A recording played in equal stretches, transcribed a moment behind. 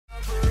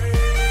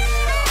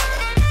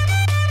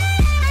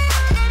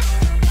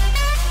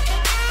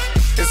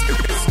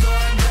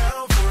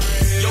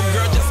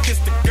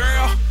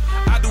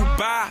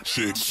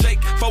shake.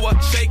 Shake for a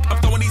shake.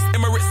 I'm throwing these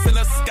Emirates in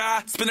the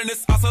sky. Spinning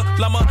this asa,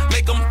 llama,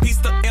 lake 'em, piece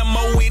to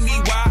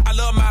M-O-N-E-Y. I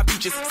love my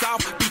beaches,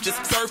 south beaches,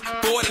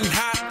 surfboard and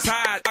high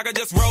tide. I can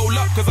just roll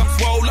up, cause I'm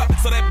swole up.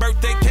 So that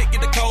birthday cake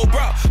get the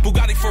Cobra.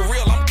 Bugatti for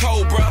real, I'm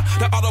Cobra.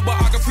 The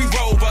autobiography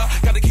rover.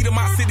 Got the key to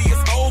my city,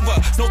 it's over.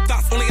 No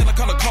thoughts, only in the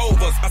color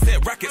covers. I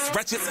said rackets,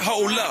 wretches,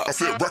 hold up. I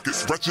said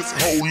rackets, wretches,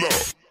 hold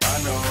up. I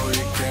know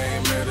you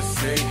came here to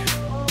see.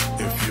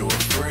 If you a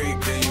freak,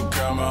 then you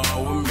come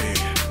on with me.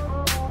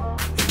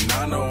 And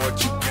I know what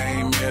you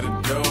came here to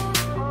do.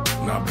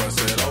 Now bust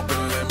it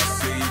open, let me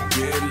see you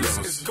get loose.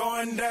 It's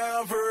going down.